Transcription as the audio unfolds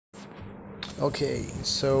Okay,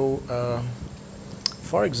 so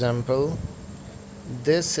for example,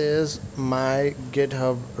 this is my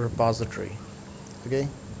GitHub repository. Okay,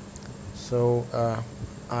 so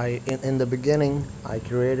in the beginning I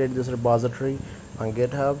created this repository on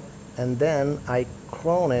GitHub, and then I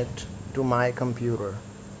clone it to my computer.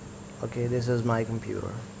 Okay, this is my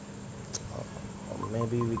computer. Or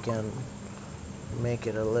maybe we can make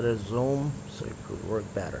it a little zoom so it would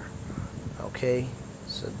work better. Okay,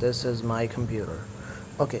 so this is my computer.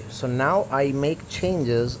 Okay, so now I make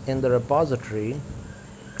changes in the repository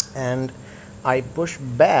and I push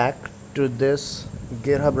back to this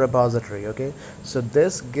GitHub repository. Okay, so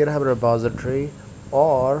this GitHub repository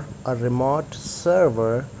or a remote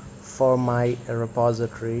server for my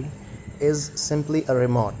repository is simply a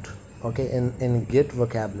remote. Okay, in Git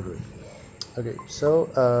vocabulary. Okay, so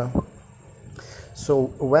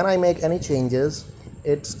when I make any changes,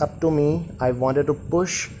 it's up to me. I wanted to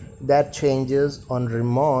push that changes on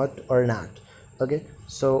remote or not. Okay,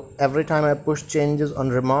 so every time I push changes on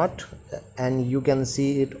remote, and you can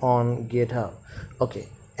see it on GitHub. Okay,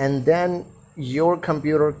 and then your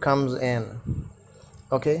computer comes in.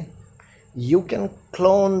 Okay, you can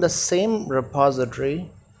clone the same repository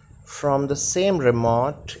from the same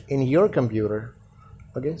remote in your computer.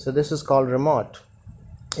 Okay, so this is called remote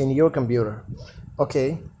in your computer.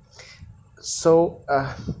 Okay, so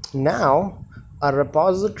now a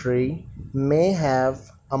repository may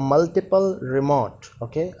have a multiple remote.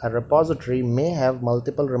 Okay, a repository may have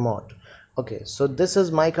multiple remote. Okay, so this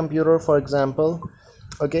is my computer, for example.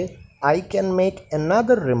 Okay, I can make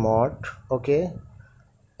another remote. Okay,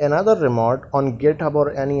 another remote on GitHub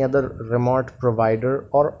or any other remote provider,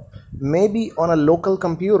 or maybe on a local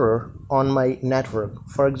computer on my network.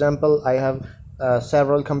 For example, I have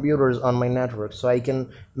several computers on my network, so I can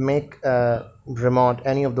make remote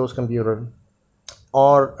any of those computers.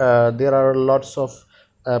 Or there are lots of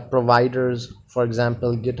providers, for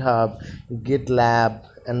example GitHub, GitLab,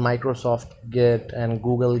 and Microsoft Git and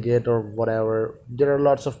Google Git or whatever. There are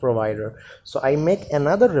lots of provider, so I make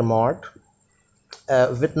another remote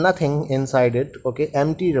with nothing inside it. Okay,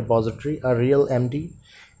 empty repository, a real empty,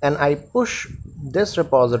 and I push this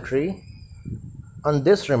repository on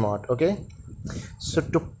this remote. Okay, so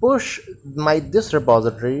to push this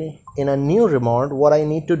repository in a new remote, what I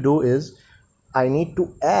need to do is I need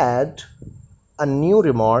to add a new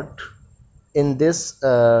remote in this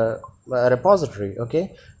repository.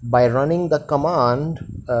 Okay, by running the command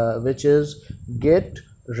which is git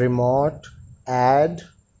remote add,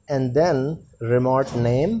 and then remote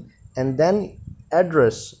name, and then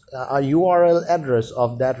address, a URL address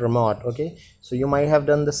of that remote. Okay, so you might have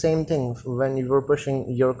done the same thing when you were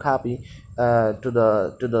pushing your copy to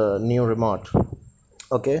the new remote.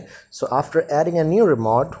 Okay, so after adding a new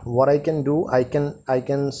remote, what I can do, I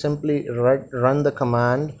can simply run the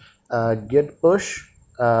command git push,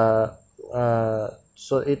 so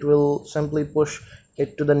it will simply push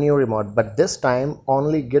it to the new remote. But this time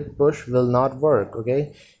only git push will not work.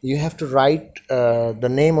 Okay, you have to write the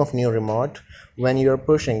name of new remote when you're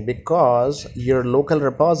pushing, because your local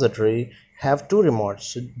repository have two remotes.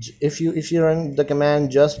 So if you run the command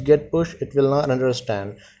just git push, it will not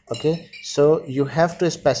understand. Okay, so you have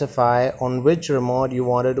to specify on which remote you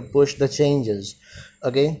wanted to push the changes.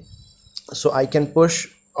 Okay, so I can push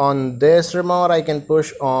on this remote, I can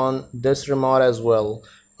push on this remote as well.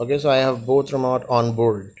 Okay, so I have both remote on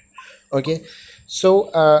board. Okay, so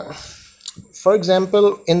for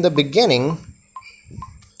example, in the beginning,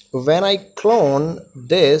 when I clone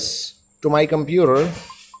this to my computer,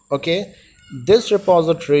 okay, this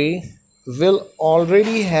repository will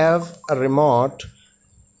already have a remote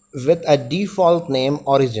with a default name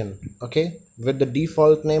origin. Okay, with the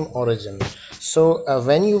default name origin. So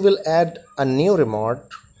when you will add a new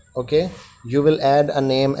remote, okay, you will add a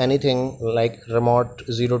name, anything like remote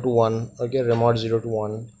 0 to 1. Okay, remote 0 to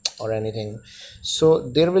 1 or anything. So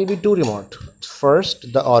there will be two remote.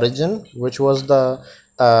 First, the origin, which was the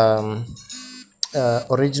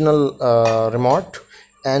original remote,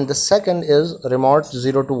 and the second is remote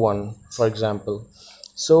 0 to 1, for example.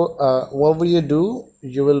 So what will you do?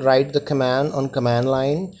 You will write the command on command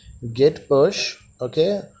line git push,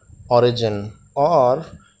 okay, origin, or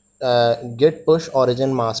git push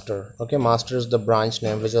origin master. Okay, master is the branch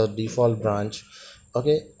name, which is a default branch.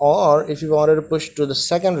 Okay, or if you wanted to push to the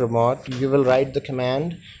second remote, you will write the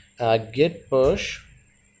command git push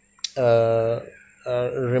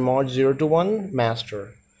remote 0 to 1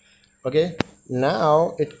 master. Okay,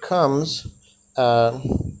 now it comes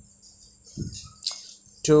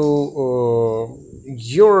to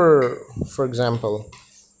your, for example,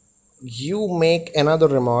 you make another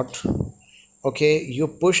remote okay, you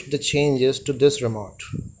push the changes to this remote.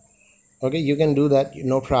 Okay, you can do that,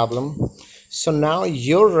 no problem. So now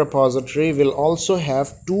your repository will also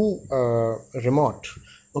have two remote.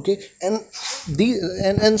 Okay, and the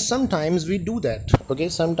and sometimes we do that. Okay,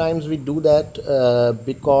 sometimes we do that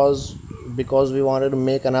because we wanted to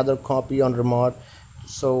make another copy on remote.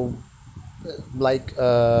 So like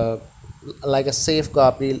uh, like a safe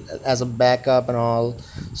copy as a backup and all.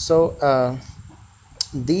 So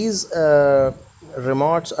these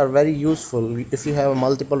remotes are very useful if you have a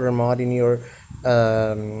multiple remote in your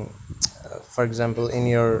for example in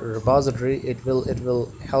your repository. It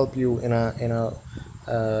will help you in a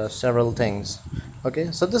several things.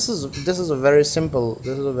 Okay, so this is a very simple,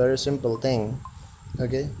 thing.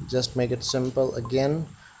 Okay, just make it simple again.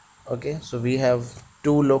 Okay, so we have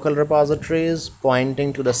two local repositories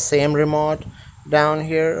pointing to the same remote down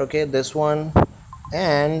here. Okay, this one,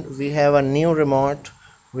 and we have a new remote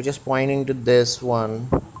which is pointing to this one.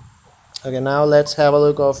 Okay, now let's have a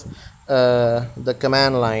look of the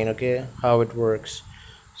command line. Okay, how it works.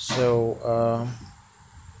 So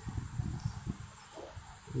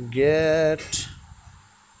get,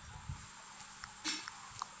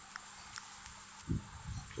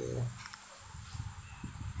 okay,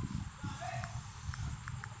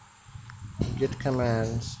 get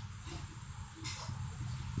commands.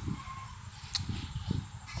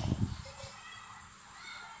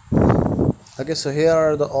 Okay, so here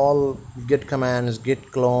are the all git commands: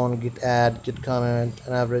 git clone, git add, git comment,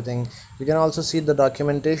 and everything. You can also see the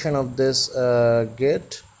documentation of this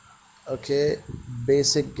git. Okay,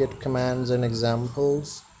 basic git commands and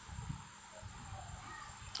examples.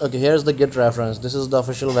 Okay, here's the git reference. This is the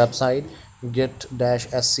official website,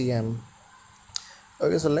 git-scm.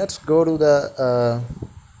 Okay, so let's go to the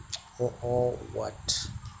what,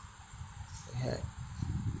 yeah,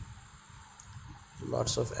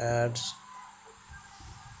 lots of ads.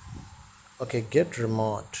 Okay, git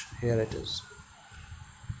remote, here it is.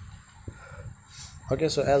 Okay,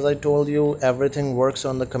 so as I told you, everything works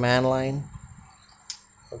on the command line.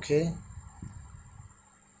 Okay,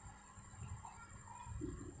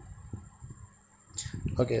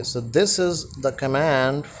 okay, so this is the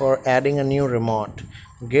command for adding a new remote.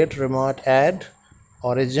 Git remote add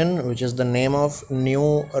origin, which is the name of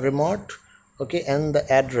new remote. Okay, and the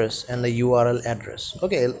address and the URL address.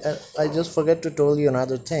 Okay, I just forget to tell you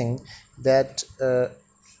another thing, that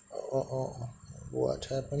what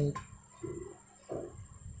happened.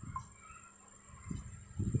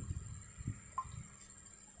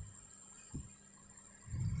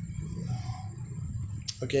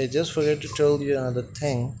 Okay, I just forget to tell you another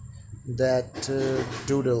thing, that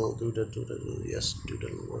doodle, yes,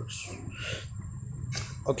 doodle works.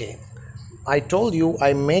 Okay, I told you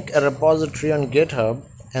I make a repository on GitHub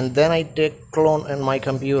and then I take clone in my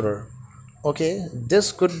computer. Okay,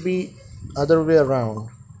 this could be other way around.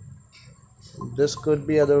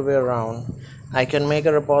 I can make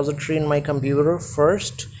a repository in my computer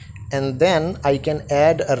first, and then I can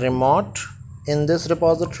add a remote in this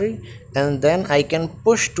repository, and then I can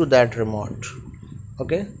push to that remote.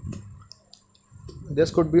 Okay,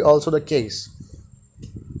 this could be also the case.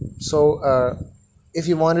 So if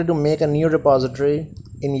you wanted to make a new repository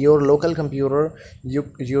in your local computer,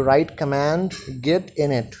 you write command git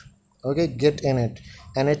init. Okay, git init,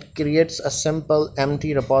 and it creates a simple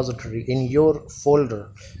empty repository in your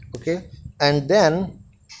folder. Okay, and then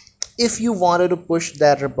if you wanted to push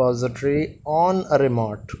that repository on a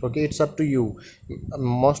remote, okay, it's up to you.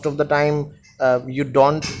 Most of the time you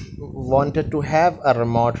don't wanted to have a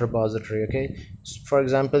remote repository. Okay, for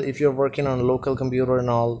example, if you're working on a local computer and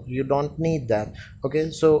all, you don't need that. Okay,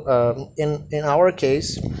 so in our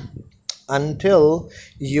case, until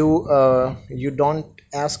you don't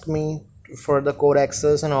ask me for the code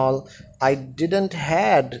access and all, I didn't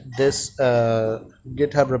had this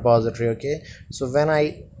GitHub repository. Okay, so when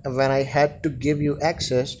I had to give you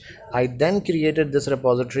access, I then created this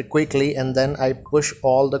repository quickly, and then I push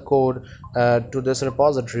all the code to this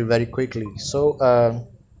repository very quickly. So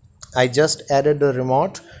I just added the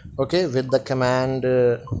remote, okay, with the command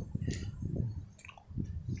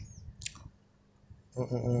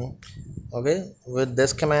okay, with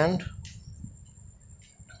this command.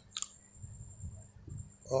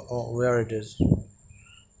 Where it is.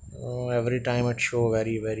 Every time it show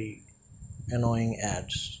very annoying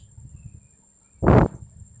ads.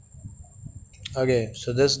 Okay,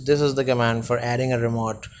 so this is the command for adding a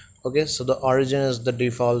remote. Okay, so the origin is the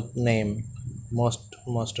default name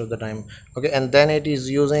most of the time. Okay, and then it is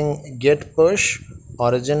using git push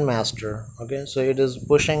origin master. Okay, so it is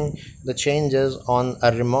pushing the changes on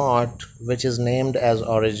a remote which is named as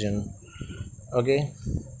origin. Okay,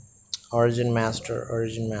 origin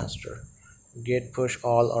master, git push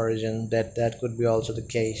all origin. That could be also the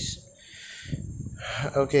case.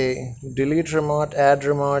 Okay, delete remote, add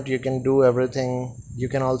remote, you can do everything. You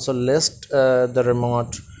can also list the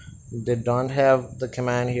remote. They don't have the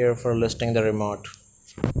command here for listing the remote.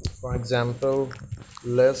 For example,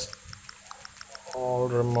 list all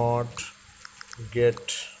remote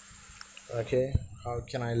git. Okay, how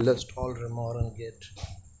can I list all remote on git?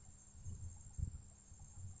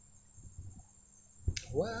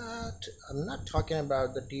 What? I'm not talking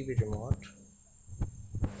about the TV remote.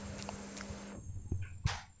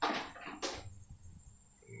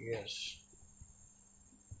 Yes.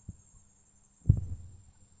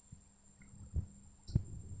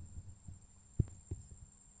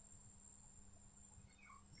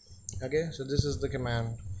 Okay, so this is the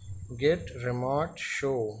command, git remote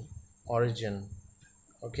show origin.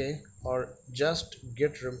 Okay, or just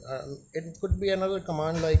it could be another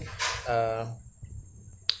command like uh,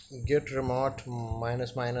 git remote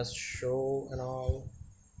minus minus show and all.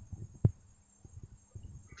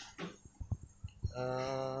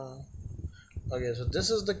 uh, okay, so this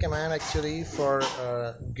is the command actually for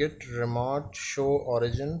git remote show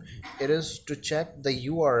origin. It is to check the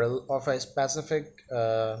URL of a specific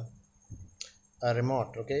a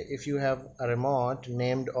remote. Okay, if you have a remote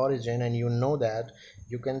named origin and you know that,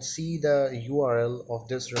 you can see the URL of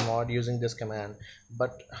this remote using this command.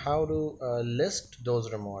 But how to list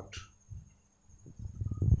those remote?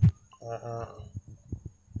 uh,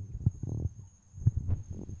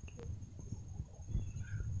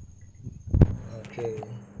 okay,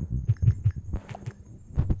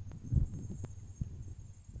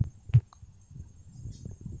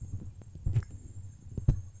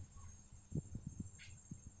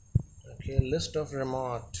 okay, list of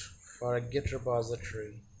remote for a git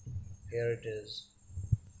repository. Here it is.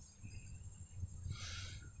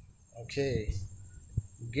 Okay,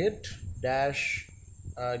 git dash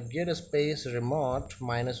git space remote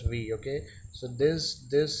minus v. Okay, so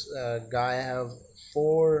this guy have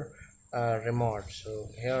four remotes. So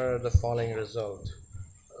here are the following results.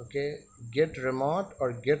 Okay, git remote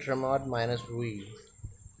or git remote minus v.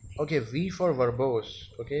 Okay, v for verbose.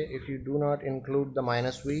 Okay, if you do not include the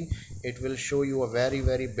minus v, it will show you a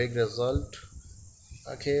very big result.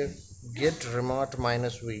 Okay, git remote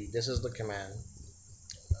minus v, this is the command.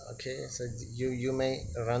 Okay, so you may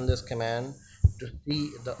run this command to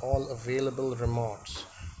see the all available remotes.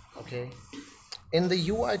 Okay, in the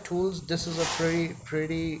UI tools, this is a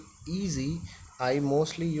pretty easy. I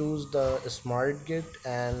mostly use the smart git,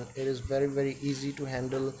 and it is very easy to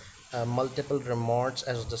handle multiple remotes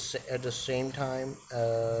at the same time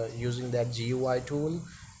using that GUI tool.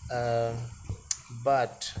 uh,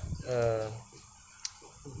 but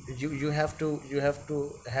you have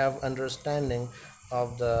to have understanding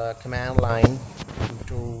of the command line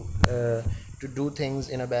to uh, to do things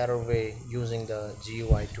in a better way using the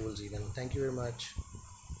GUI tools even. Thank you very much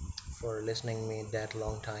for listening me that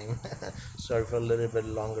long time. Sorry for a little bit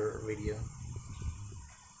longer video.